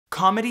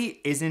comedy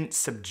isn't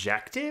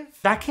subjective?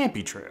 That can't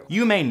be true.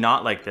 You may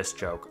not like this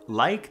joke,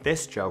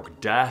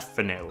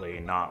 definitely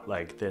not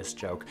like this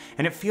joke,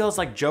 and it feels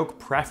like joke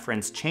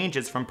preference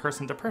changes from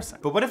person to person.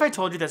 But what if I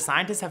told you that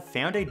scientists have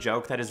found a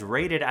joke that is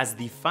rated as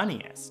the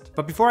funniest?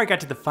 But before I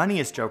get to the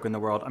funniest joke in the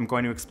world, I'm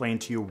going to explain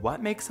to you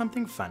what makes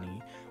something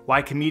funny,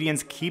 why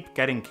comedians keep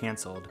getting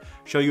canceled,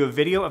 show you a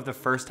video of the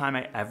first time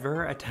I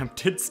ever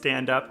attempted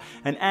stand-up,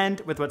 and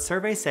end with what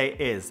surveys say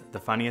is the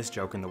funniest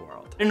joke in the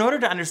world. In order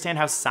to understand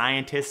how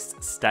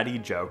scientists study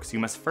jokes, you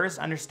must first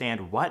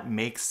understand what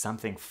makes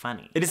something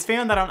funny. It is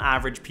found that on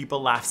average,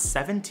 people laugh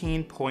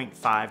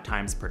 17.5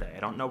 times per day. I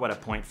don't know what a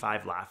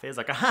 0.5 laugh is,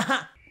 like a ha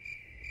ha.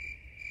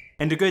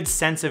 And a good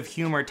sense of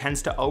humor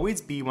tends to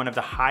always be one of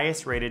the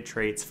highest rated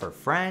traits for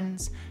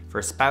friends,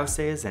 for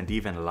spouses, and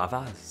even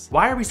lovers.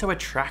 Why are we so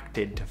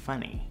attracted to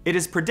funny? It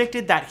is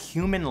predicted that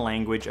human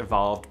language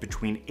evolved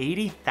between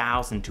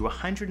 80,000 to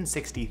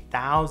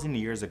 160,000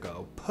 years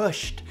ago,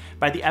 pushed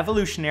by the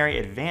evolutionary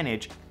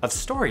advantage of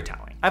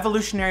storytelling.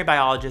 Evolutionary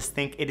biologists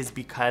think it is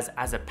because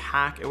as a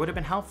pack, it would have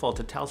been helpful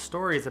to tell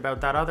stories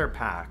about that other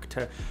pack,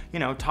 to,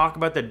 talk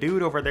about the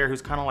dude over there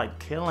who's kind of like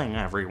killing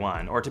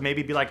everyone, or to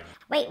maybe be like,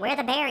 wait, where are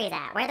the berries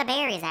at? Where are the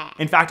berries at?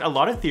 In fact, a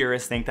lot of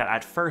theorists think that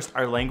at first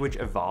our language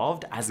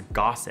evolved as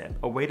gossip,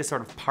 a way to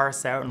sort of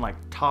parse out and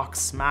talk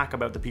smack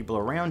about the people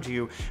around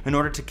you in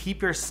order to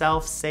keep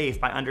yourself safe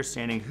by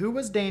understanding who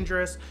was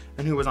dangerous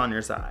and who was on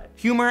your side.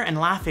 Humor and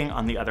laughing,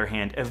 on the other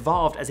hand,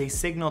 evolved as a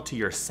signal to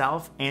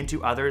yourself and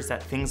to others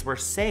that things were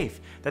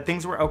safe, that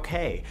things were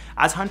okay.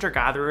 As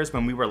hunter-gatherers,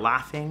 when we were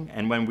laughing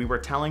and when we were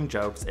telling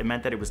jokes, it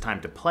meant that it was time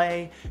to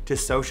play, to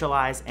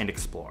socialize, and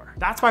explore.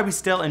 That's why we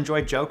still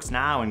enjoy jokes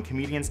now and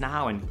comedians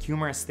now and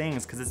humorous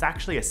things, because it's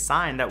actually a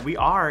sign that we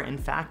are, in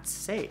fact,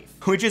 safe.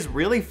 Which is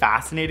really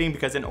fascinating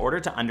because in order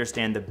to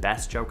understand the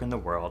best joke in the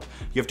world,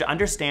 you have to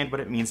understand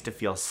what it means to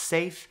feel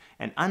safe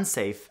and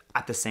unsafe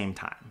at the same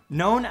time.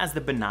 Known as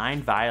the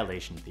benign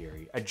violation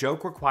theory, a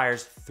joke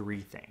requires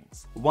three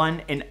things.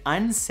 1, an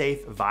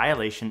unsafe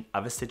violation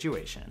of a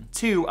situation.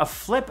 2, a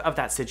flip of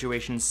that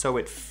situation so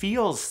it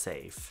feels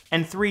safe.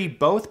 And 3,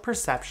 both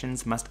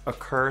perceptions must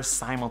occur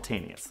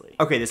simultaneously.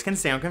 Okay, this can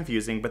sound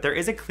confusing, but there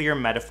is a clear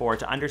metaphor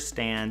to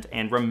understand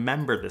and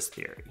remember this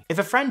theory. If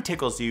a friend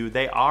tickles you,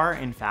 they are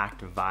in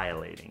fact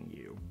violating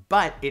you.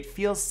 But it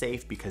feels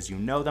safe because you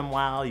know them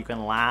well, you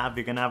can laugh,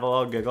 you can have a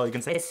little giggle, you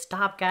can say,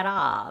 stop, get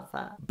off.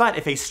 But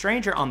if a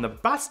stranger on the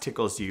bus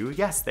tickles you,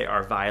 yes, they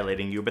are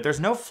violating you, but there's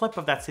no flip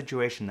of that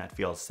situation that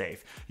feels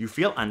safe. You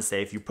feel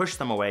unsafe, you push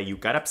them away, you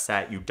get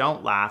upset, you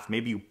don't laugh,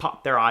 maybe you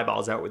pop their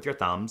eyeballs out with your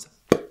thumbs.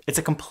 It's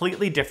a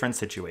completely different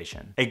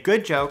situation. A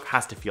good joke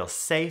has to feel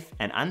safe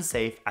and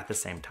unsafe at the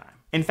same time.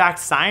 In fact,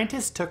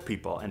 scientists took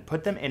people and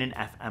put them in an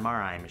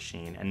fMRI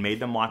machine and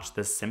made them watch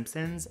The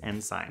Simpsons and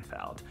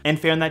Seinfeld, and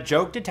found that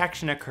joke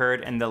detection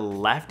occurred in the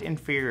left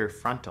inferior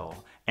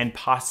frontal and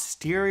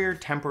posterior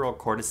temporal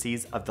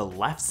cortices of the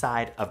left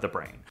side of the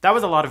brain. That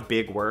was a lot of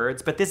big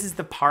words, but this is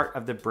the part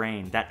of the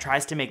brain that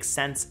tries to make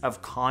sense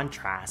of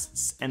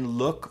contrasts and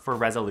look for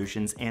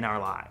resolutions in our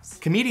lives.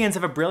 Comedians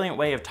have a brilliant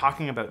way of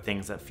talking about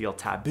things that feel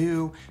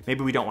taboo,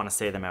 maybe we don't want to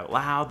say them out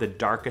loud, the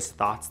darkest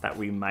thoughts that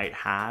we might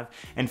have,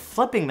 and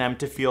flipping them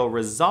to feel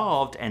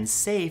resolved and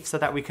safe so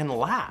that we can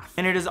laugh.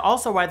 And it is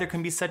also why there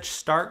can be such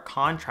stark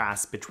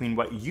contrasts between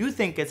what you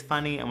think is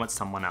funny and what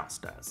someone else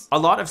does. A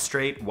lot of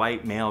straight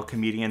white male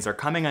comedians are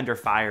coming under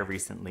fire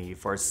recently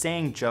for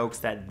saying jokes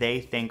that they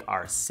think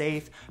are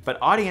safe, but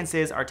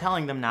audiences are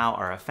telling them now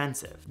are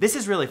offensive. This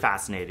is really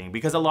fascinating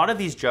because a lot of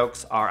these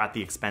jokes are at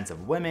the expense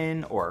of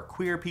women or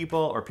queer people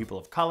or people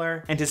of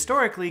color, and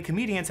historically,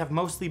 comedians have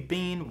mostly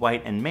been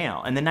white and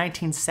male. In the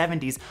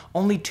 1970s,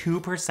 only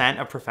 2%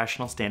 of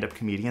professional stand-up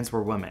comedians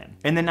were women.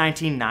 In the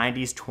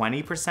 1990s,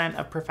 20%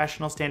 of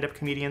professional stand-up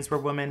comedians were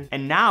women,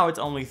 and now it's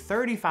only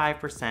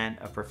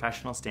 35% of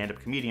professional stand-up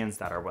comedians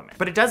that are women.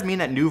 But it does mean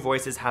that new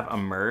voices have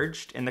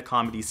emerged in the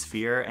comedy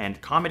sphere,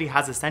 and comedy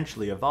has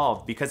essentially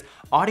evolved because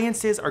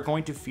audiences are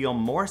going to feel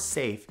more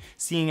safe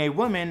seeing a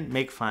woman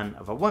make fun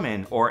of a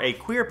woman or a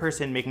queer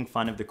person making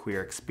fun of the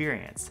queer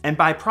experience. And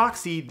by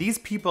proxy, these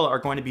people are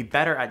going to be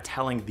better at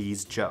telling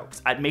these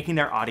jokes, at making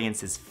their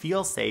audiences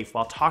feel safe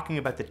while talking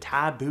about the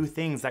taboo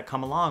things that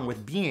come along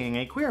with being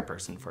a queer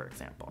person, for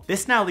example.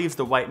 This now leaves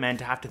the white men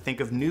to have to think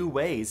of new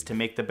ways to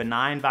make the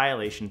benign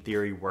violation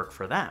theory work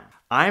for them.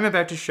 I'm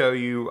about to show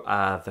you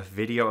the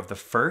video of the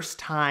first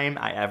time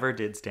I ever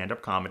did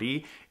stand-up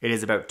comedy. It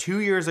is about 2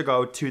 years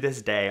ago to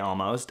this day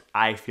almost.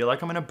 I feel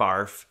like I'm gonna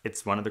barf.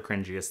 It's one of the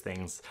cringiest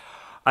things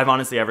I've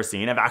honestly ever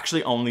seen. I've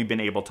actually only been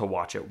able to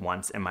watch it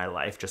once in my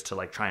life just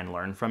to try and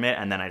learn from it,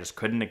 and then I just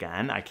couldn't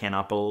again. I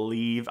cannot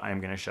believe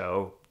I'm gonna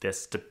show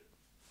this to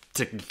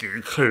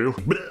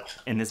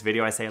in this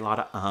video, I say a lot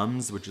of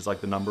ums, which is the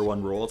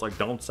 #1 rule. It's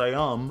don't say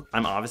I'm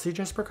obviously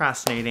just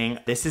procrastinating.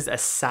 This is a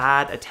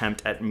sad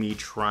attempt at me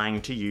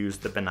trying to use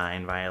the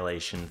benign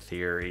violation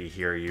theory.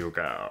 Here you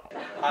go.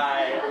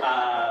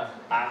 I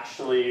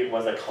actually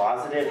was a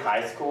closeted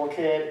high school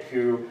kid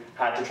who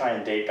had to try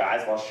and date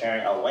guys while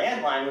sharing a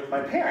landline with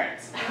my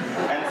parents.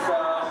 And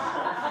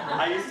so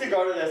I used to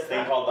go to this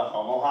thing called the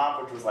Homo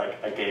Hop, which was like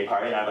a gay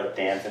party, and I'd like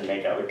dance and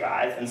make out with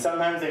guys, and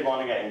sometimes they'd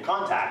want to get in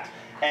contact.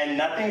 And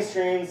nothing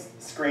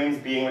screams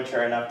being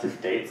mature enough to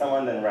date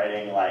someone than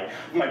writing like,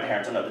 my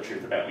parents don't know the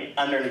truth about me,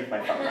 underneath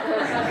my phone number.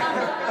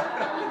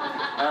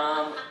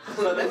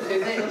 So this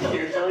isn't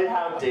usually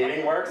how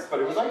dating works, but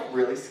it was like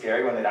really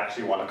scary when they'd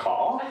actually want to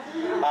call.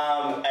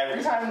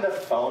 Every time the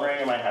phone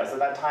rang in my house at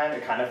that time,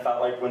 it kind of felt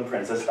like when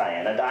Princess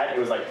Diana died. It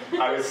was like,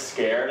 I was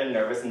scared and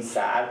nervous and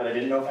sad, but I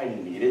didn't know if I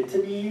needed to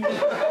be.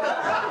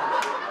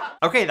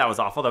 Okay, that was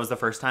awful. That was the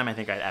first time I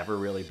think I'd ever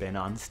really been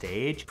on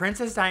stage.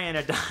 Princess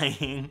Diana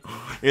dying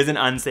is an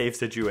unsafe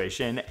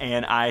situation,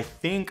 and I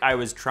think I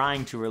was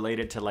trying to relate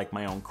it to like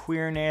my own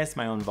queerness,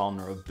 my own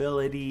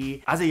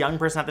vulnerability. As a young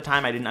person at the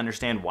time, I didn't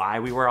understand why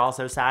we were all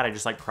so sad. I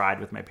just like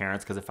cried with my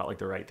parents because it felt like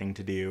the right thing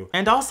to do.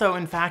 And also,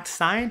 in fact,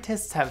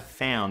 scientists have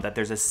found that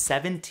there's a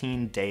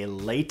 17-day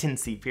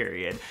latency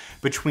period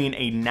between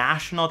a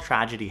national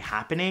tragedy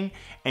happening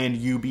and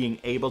you being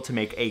able to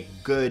make a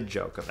good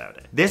joke about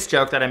it. This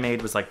joke that I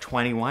made was like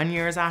 21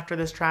 years after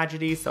this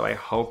tragedy, so I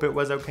hope it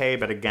was okay,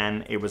 but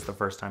again, it was the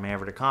first time I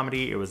ever did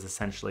comedy. It was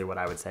essentially what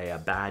I would say a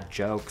bad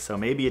joke, so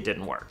maybe it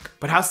didn't work.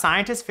 But how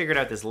scientists figured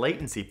out this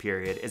latency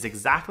period is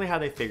exactly how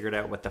they figured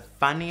out what the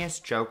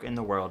funniest joke in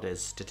the world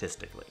is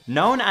statistically.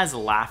 Known as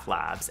Laugh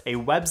Labs, a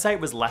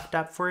website was left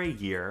up for a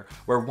year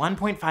where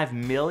 1.5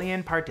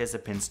 million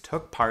participants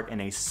took part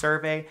in a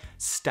survey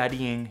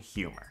studying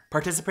humor.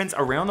 Participants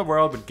around the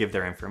world would give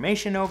their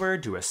information over,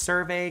 do a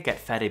survey, get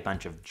fed a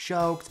bunch of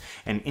jokes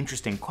and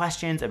interesting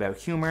questions about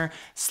humor,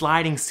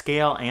 sliding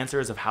scale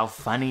answers of how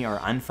funny or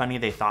unfunny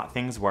they thought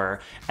things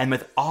were. And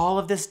with all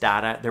of this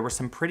data, there were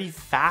some pretty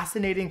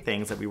fascinating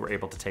things that we were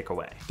able to take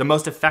away. The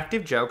most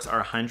effective jokes are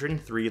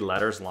 103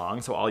 letters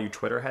long, so all you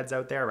Twitter heads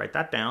out there, write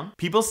that down.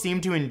 People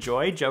seem to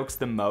enjoy jokes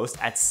the most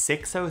at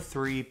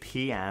 6:03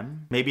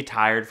 p.m. Maybe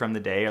tired from the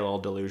day, a little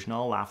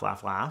delusional, laugh,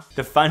 laugh, laugh.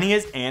 The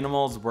funniest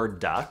animals were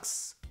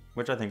ducks,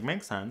 which I think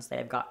makes sense.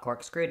 They've got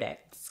corkscrew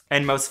dicks.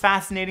 And most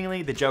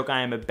fascinatingly, the joke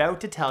I am about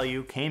to tell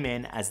you came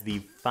in as the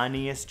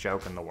funniest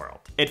joke in the world.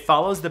 It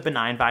follows the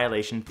benign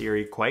violation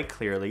theory quite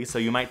clearly, so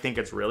you might think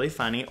it's really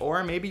funny,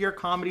 or maybe your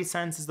comedy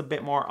sense is a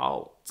bit more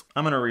alt.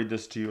 I'm gonna read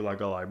this to you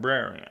like a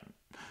librarian.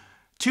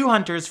 Two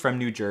hunters from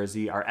New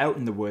Jersey are out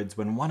in the woods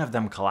when one of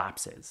them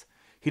collapses.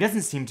 He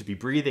doesn't seem to be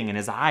breathing and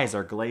his eyes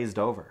are glazed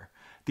over.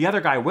 The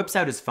other guy whips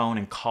out his phone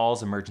and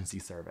calls emergency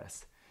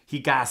service. He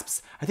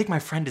gasps, "I think my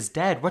friend is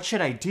dead. What should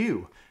I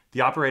do?"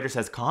 The operator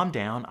says, "Calm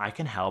down, I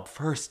can help.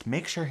 First,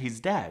 make sure he's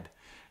dead."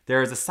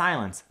 There is a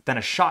silence, then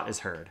a shot is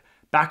heard.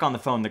 Back on the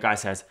phone, the guy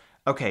says,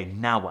 "Okay,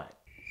 now what?"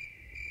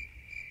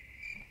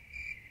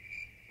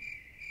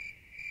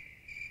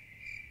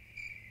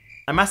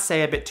 I must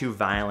say a bit too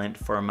violent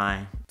for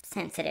my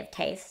sensitive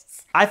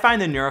tastes. I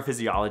find the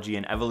neurophysiology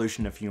and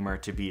evolution of humor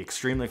to be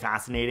extremely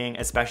fascinating,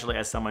 especially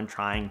as someone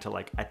trying to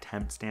like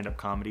attempt stand-up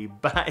comedy.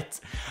 But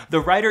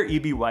the writer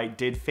E.B. White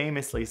did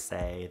famously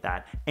say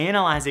that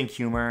analyzing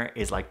humor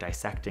is like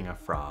dissecting a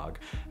frog.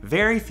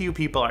 Very few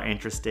people are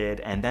interested,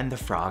 and then the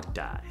frog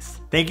dies.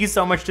 Thank you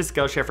so much to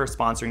Skillshare for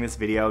sponsoring this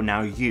video.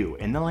 Now you,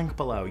 in the link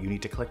below, you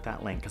need to click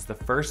that link because the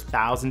first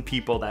 1,000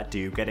 people that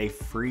do get a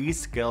free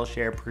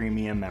Skillshare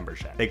premium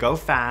membership. They go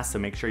fast, so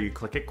make sure you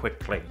click it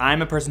quickly.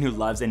 I'm a person who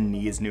loves and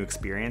needs new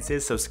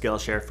experiences, so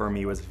Skillshare for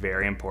me was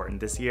very important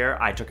this year.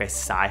 I took a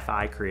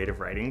sci-fi creative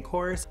writing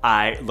course.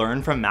 I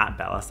learned from Matt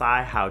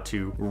Belisai how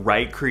to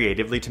write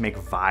creatively to make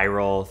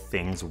viral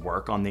things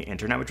work on the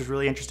internet, which was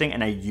really interesting,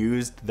 and I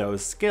used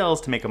those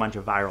skills to make a bunch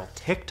of viral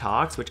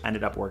TikToks, which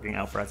ended up working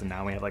out for us, and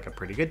now we have like a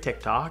pretty good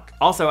TikTok.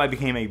 Also, I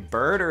became a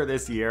birder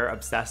this year,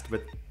 obsessed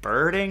with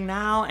birding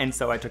now, and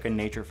so I took a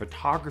nature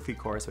photography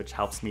course, which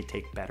helps me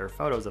take better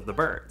photos of the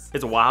birds.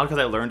 It's wild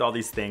because I learned all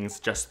these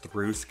things just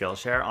through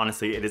Skillshare.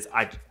 Honestly,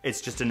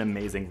 it's just an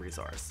amazing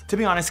resource. To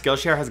be honest,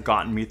 Skillshare has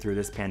gotten me through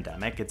this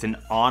pandemic. It's an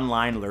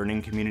online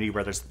learning community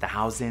where there's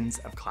thousands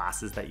of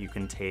classes that you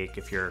can take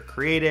if you're a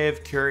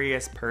creative,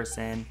 curious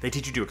person. They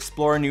teach you to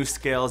explore new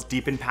skills,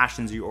 deepen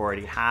passions you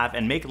already have,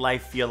 and make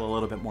life feel a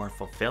little bit more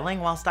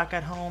fulfilling while stuck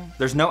at home.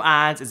 There's no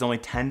ads, it's only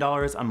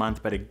 $10 a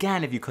month, but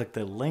again, if you click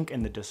the link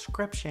in the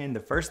description,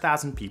 the first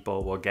 1,000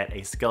 people will get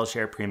a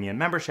Skillshare premium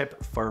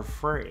membership for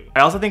free.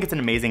 I also think it's an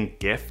amazing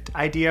gift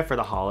idea for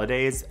the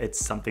holidays. It's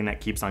something that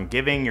keeps on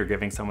giving. You're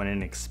giving someone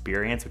an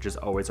experience, which is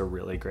always a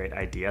really great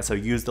idea. So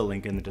use the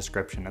link in the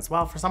description as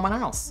well for someone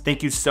else.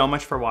 Thank you so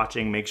much for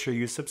watching. Make sure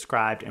you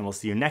subscribed, and we'll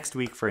see you next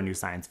week for a new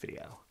science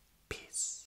video.